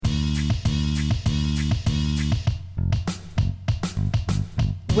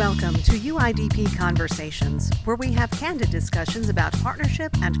Welcome to UIDP Conversations, where we have candid discussions about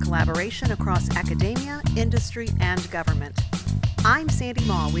partnership and collaboration across academia, industry, and government. I'm Sandy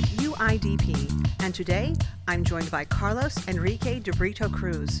Maw with UIDP, and today I'm joined by Carlos Enrique de Brito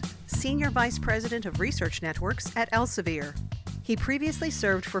Cruz, Senior Vice President of Research Networks at Elsevier. He previously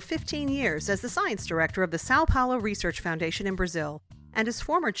served for 15 years as the Science Director of the Sao Paulo Research Foundation in Brazil and is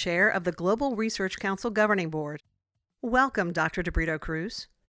former Chair of the Global Research Council Governing Board. Welcome, Dr. de Brito Cruz.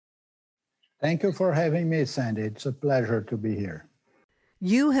 Thank you for having me, Sandy. It's a pleasure to be here.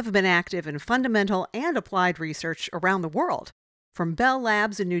 You have been active in fundamental and applied research around the world, from Bell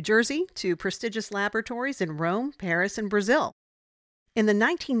Labs in New Jersey to prestigious laboratories in Rome, Paris, and Brazil. In the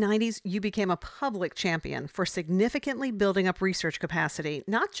 1990s, you became a public champion for significantly building up research capacity,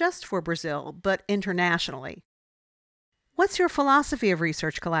 not just for Brazil, but internationally. What's your philosophy of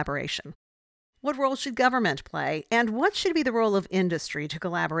research collaboration? What role should government play, and what should be the role of industry to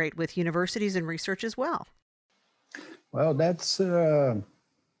collaborate with universities and research as well? Well, that's one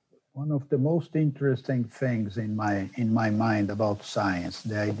of the most interesting things in my mind about science,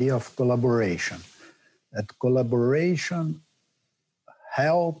 the idea of collaboration. That collaboration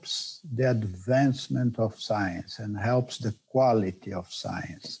helps the advancement of science and helps the quality of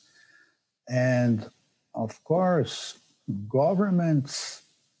science. And of course, governments,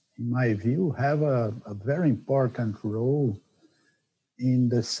 in my view, have a very important role in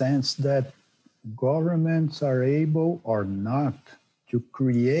the sense that governments are able or not to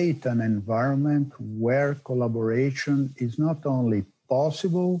create an environment where collaboration is not only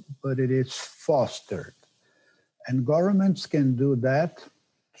possible, but it is fostered. And governments can do that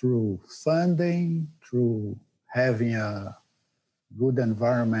through funding, through having a good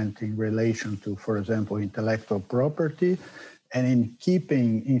environment in relation to, for example, intellectual property, and in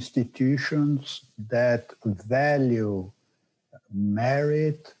keeping institutions that value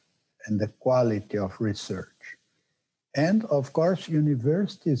merit and the quality of research. And of course,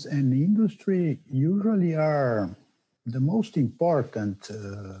 universities and industry usually are the most important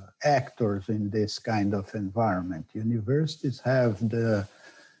actors in this kind of environment. Universities have the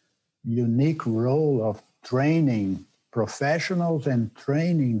unique role of training professionals and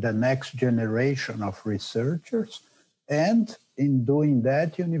training the next generation of researchers. And in doing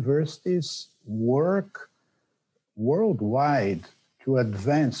that, universities work worldwide to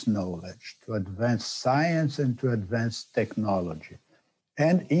advance knowledge, to advance science, and to advance technology.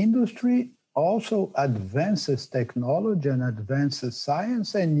 And industry also advances technology and advances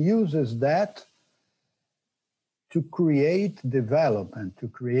science and uses that to create development, to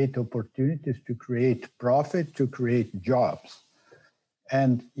create opportunities, to create profit, to create jobs.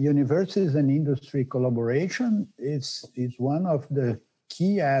 And universities and industry collaboration is one of the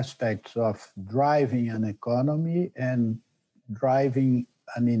key aspects of driving an economy and driving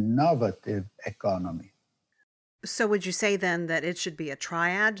an innovative economy. So would you say then that it should be a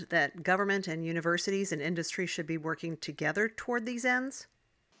triad, that government and universities and industry should be working together toward these ends?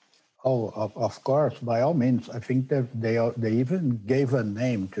 Oh, of course, by all means. I think that they even gave a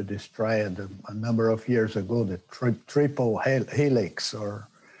name to this triad a number of years ago, the triple helix or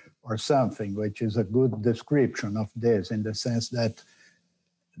something, which is a good description of this in the sense that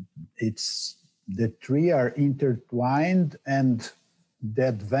the three are intertwined and the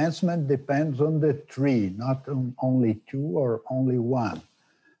advancement depends on the three, not on only two or only one.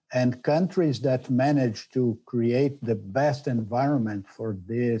 And countries that manage to create the best environment for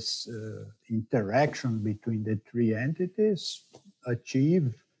this interaction between the three entities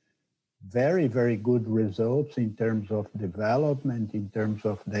achieve very, very good results in terms of development, in terms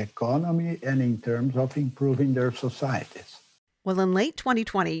of the economy, and in terms of improving their societies. Well, in late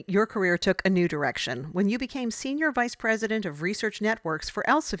 2020, your career took a new direction when you became Senior Vice President of Research Networks for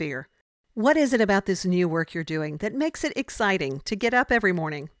Elsevier. What is it about this new work you're doing that makes it exciting to get up every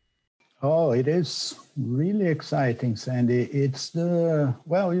morning? Oh, it is really exciting, Sandy. It's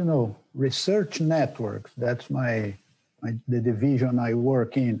research networks. That's the division I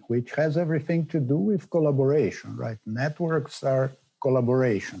work in, which has everything to do with collaboration, right? Networks are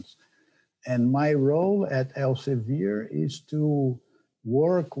collaborations. And my role at Elsevier is to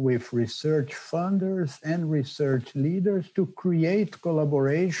work with research funders and research leaders to create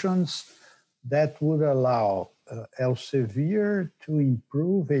collaborations that would allow Elsevier to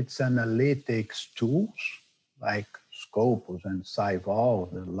improve its analytics tools like Scopus and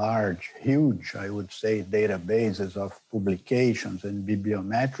SciVal, the large, huge, I would say, databases of publications and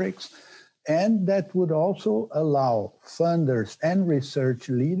bibliometrics, and that would also allow funders and research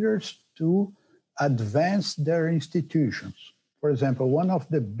leaders to advance their institutions. For example, one of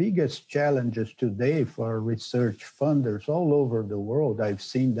the biggest challenges today for research funders all over the world, I've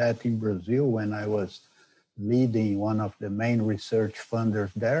seen that in Brazil when I was leading one of the main research funders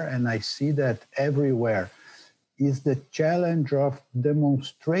there, and I see that everywhere, is the challenge of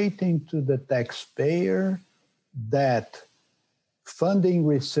demonstrating to the taxpayer that funding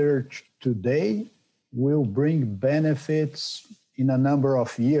research today will bring benefits in a number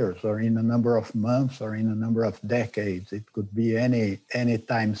of years or in a number of months or in a number of decades. It could be any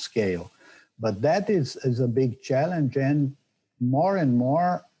time scale. But that is a big challenge, and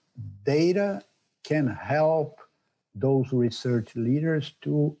more data can help those research leaders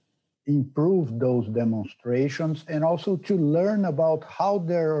to improve those demonstrations and also to learn about how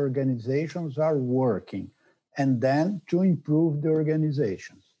their organizations are working and then to improve the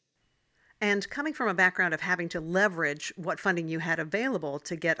organizations. And coming from a background of having to leverage what funding you had available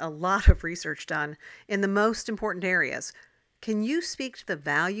to get a lot of research done in the most important areas, can you speak to the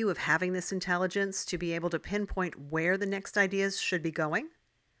value of having this intelligence to be able to pinpoint where the next ideas should be going?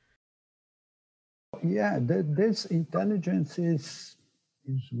 Yeah, this intelligence is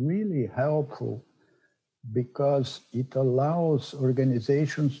really helpful because it allows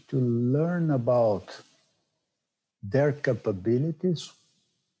organizations to learn about their capabilities,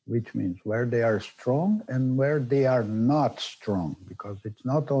 which means where they are strong and where they are not strong, because it's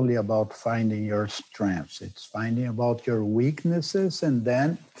not only about finding your strengths, it's finding about your weaknesses and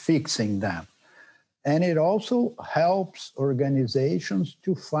then fixing them. And it also helps organizations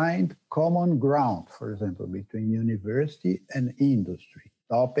to find common ground, for example, between university and industry,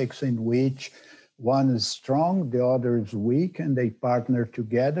 topics in which one is strong, the other is weak, and they partner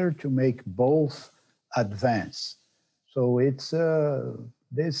together to make both advance. So it's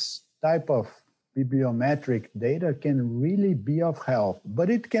this type of bibliometric data can really be of help,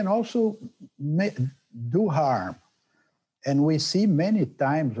 but it can also do harm. And we see many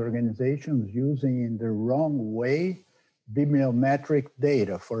times organizations using in the wrong way bibliometric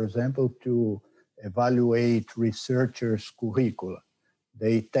data, for example, to evaluate researchers' curricula.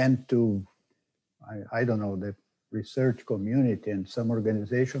 They tend to, I don't know, the research community and some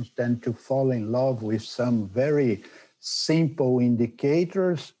organizations tend to fall in love with some very simple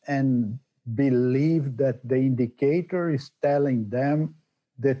indicators and believe that the indicator is telling them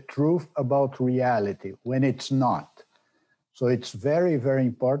the truth about reality when it's not. So it's very, very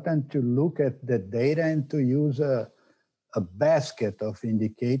important to look at the data and to use a basket of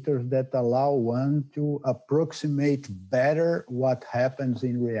indicators that allow one to approximate better what happens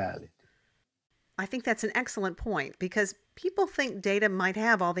in reality. I think that's an excellent point because people think data might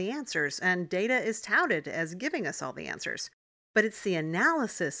have all the answers, and data is touted as giving us all the answers. But it's the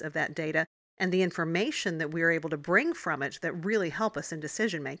analysis of that data and the information that we're able to bring from it that really help us in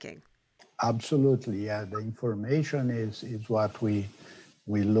decision making. Absolutely, yeah. The information is what we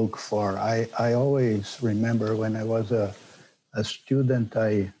look for. I always remember when I was a student,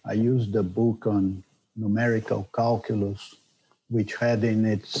 I used a book on numerical calculus, which had in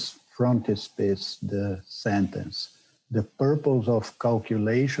its frontispiece the sentence, "The purpose of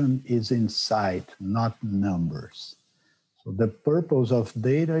calculation is insight, not numbers." So the purpose of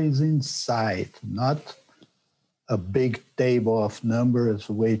data is insight, not a big table of numbers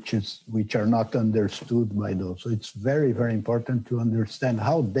which are not understood by those. So it's very, very important to understand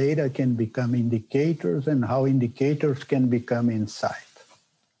how data can become indicators and how indicators can become insight.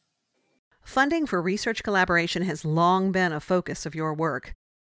 Funding for research collaboration has long been a focus of your work.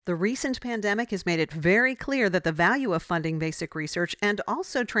 The recent pandemic has made it very clear that the value of funding basic research and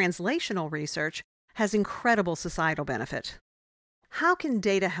also translational research has incredible societal benefit. How can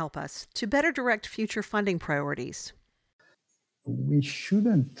data help us to better direct future funding priorities? We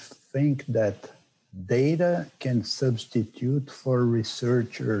shouldn't think that data can substitute for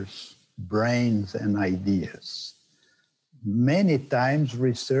researchers' brains and ideas. Many times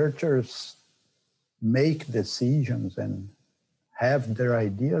researchers make decisions and have their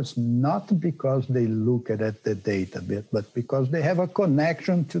ideas not because they look at the data bit, but because they have a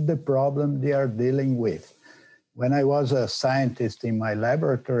connection to the problem they are dealing with. When I was a scientist in my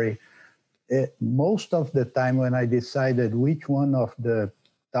laboratory, most of the time when I decided which one of the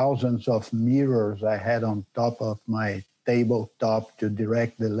thousands of mirrors I had on top of my tabletop to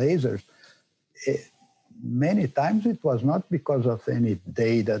direct the lasers, many times it was not because of any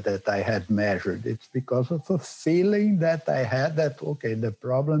data that I had measured. It's because of a feeling that I had that, okay, the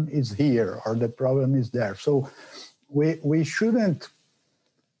problem is here or the problem is there. So we shouldn't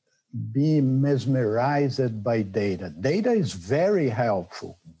be mesmerized by data. Data is very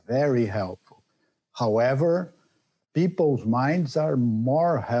helpful, very helpful. However, people's minds are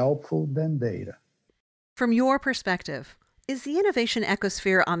more helpful than data. From your perspective, Is the innovation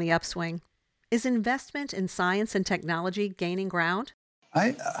ecosphere on the upswing? Is investment in science and technology gaining ground?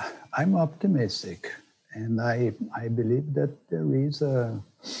 I, I'm optimistic, and I believe that there is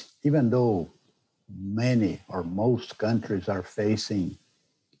even though many or most countries are facing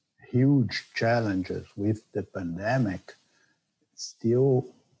huge challenges with the pandemic, still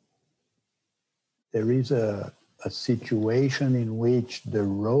there is a situation in which the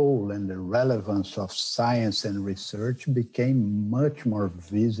role and the relevance of science and research became much more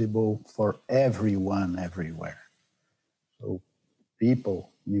visible for everyone everywhere. So people,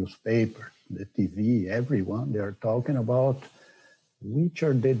 newspapers, the TV, everyone, they are talking about which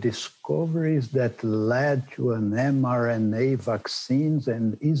are the discoveries that led to an mRNA vaccines,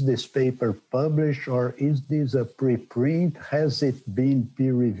 and is this paper published or is this a preprint? Has it been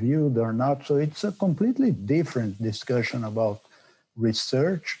peer-reviewed or not? So it's a completely different discussion about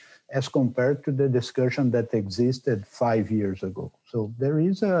research as compared to the discussion that existed 5 years ago. So there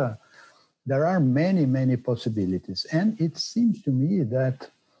are many, many possibilities. And it seems to me that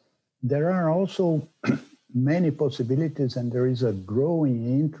there are also many possibilities, and there is a growing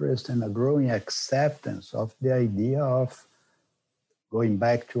interest and a growing acceptance of the idea of, going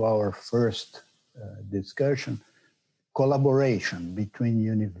back to our first discussion, collaboration between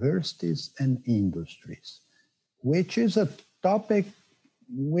universities and industries, which is a topic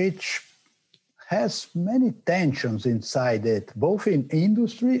which has many tensions inside it, both in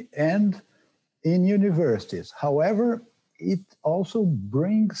industry and in universities. However, it also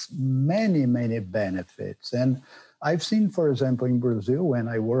brings many, many benefits. And I've seen, for example, in Brazil, when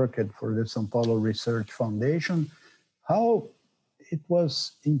I worked for the São Paulo Research Foundation, how it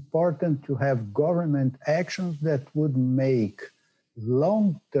was important to have government actions that would make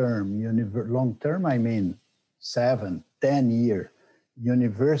long-term, I mean 7, 10-year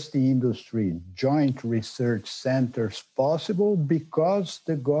university industry joint research centers possible because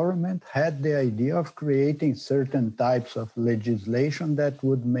the government had the idea of creating certain types of legislation that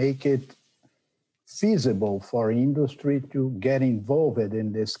would make it feasible for industry to get involved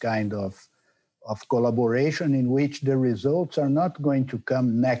in this kind of collaboration in which the results are not going to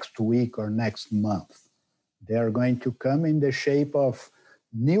come next week or next month. They are going to come in the shape of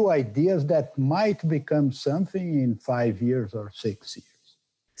new ideas that might become something in 5 years or 6 years.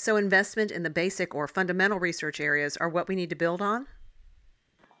 So investment in the basic or fundamental research areas are what we need to build on?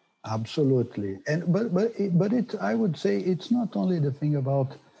 Absolutely. But I would say it's not only the thing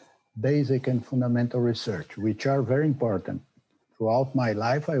about basic and fundamental research, which are very important. Throughout my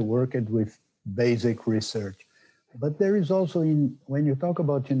life, I worked with basic research. But there is also, when you talk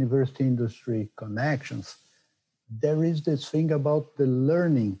about university-industry connections, there is this thing about the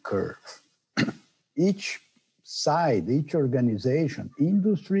learning curve. Each side, each organization,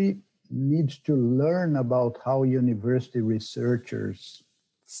 industry needs to learn about how university researchers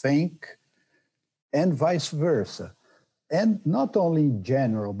think and vice versa. And not only in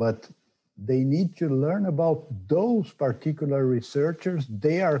general, but they need to learn about those particular researchers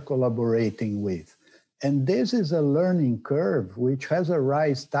they are collaborating with. And this is a learning curve which has a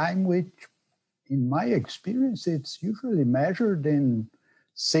rise time, which in my experience, it's usually measured in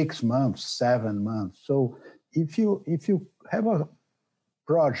 6 months, 7 months. So if you have a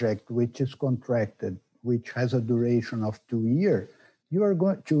project which is contracted, which has a duration of 2 years, you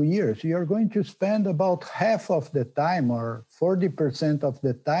are going to spend about half of the time or 40% of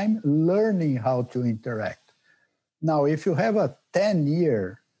the time learning how to interact. Now, if you have a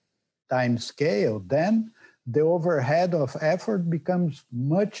 10-year time scale, then the overhead of effort becomes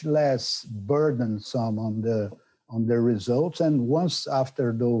much less burdensome on the results. And once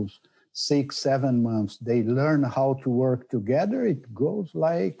after those 6-7 months, they learn how to work together, it goes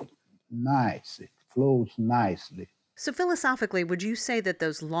like nice. It flows nicely. So philosophically, would you say that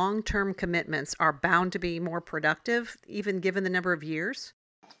those long-term commitments are bound to be more productive, even given the number of years?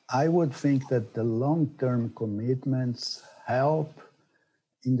 I would think that the long-term commitments help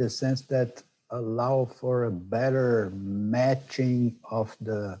in the sense that allow for a better matching of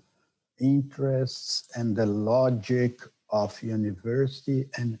the interests and the logic of university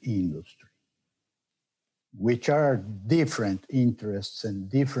and industry, which are different interests and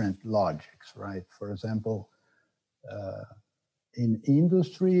different logics, right? For example, in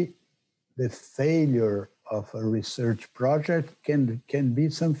industry, the failure of a research project can be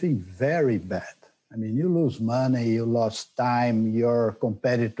something very bad. I mean, you lose money, you lost time, your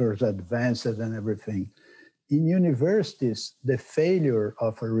competitors advanced and everything. In universities, the failure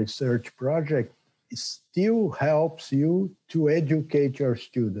of a research project still helps you to educate your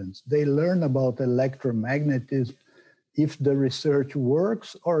students. They learn about electromagnetism if the research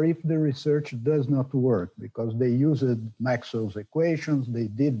works or if the research does not work, because they used Maxwell's equations, they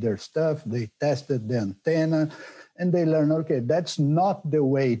did their stuff, they tested the antenna, and they learned, okay, that's not the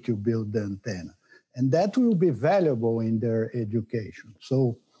way to build the antenna. And that will be valuable in their education.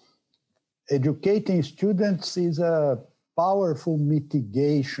 So educating students is a powerful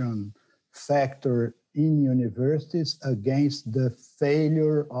mitigation factor in universities against the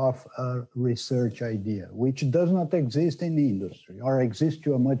failure of a research idea, which does not exist in industry or exists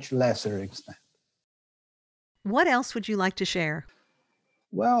to a much lesser extent. What else would you like to share?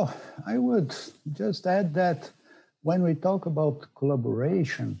 Well, I would just add that when we talk about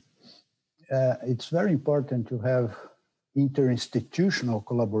collaboration, it's very important to have interinstitutional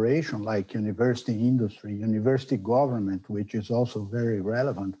collaboration like university industry, university government, which is also very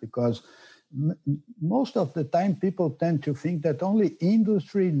relevant because most of the time people tend to think that only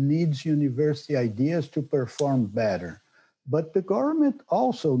industry needs university ideas to perform better. But the government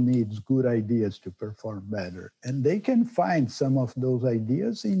also needs good ideas to perform better. And they can find some of those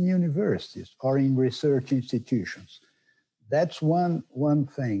ideas in universities or in research institutions. That's one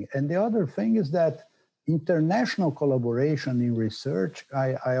thing. And the other thing is that international collaboration in research,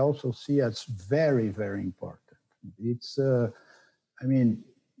 I also see as very, very important. It's,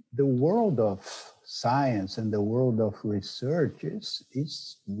 the world of science and the world of research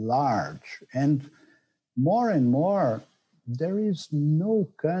is large. And more, there is no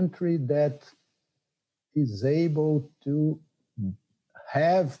country that is able to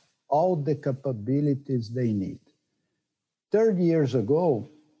have all the capabilities they need. 30 years ago,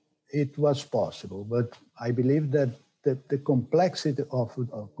 it was possible, but I believe that the complexity of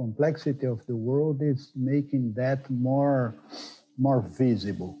the world is making that more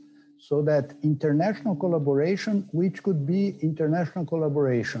visible. So that international collaboration, which could be international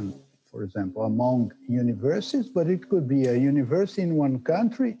collaboration, for example, among universities, but it could be a university in one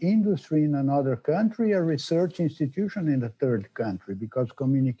country, industry in another country, a research institution in a third country, because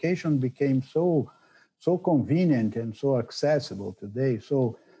communication became so convenient and so accessible today.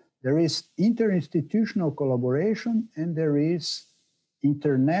 So there is interinstitutional collaboration and there is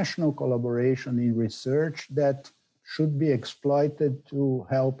international collaboration in research that should be exploited to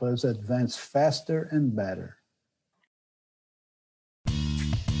help us advance faster and better.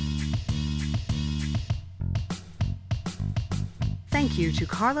 Thank you to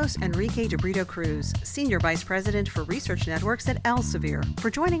Carlos Enrique de Brito Cruz, Senior Vice President for Research Networks at Elsevier, for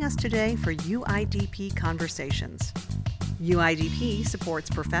joining us today for UIDP Conversations. UIDP supports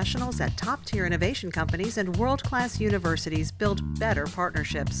professionals at top-tier innovation companies and world-class universities build better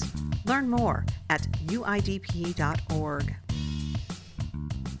partnerships. Learn more at uidp.org.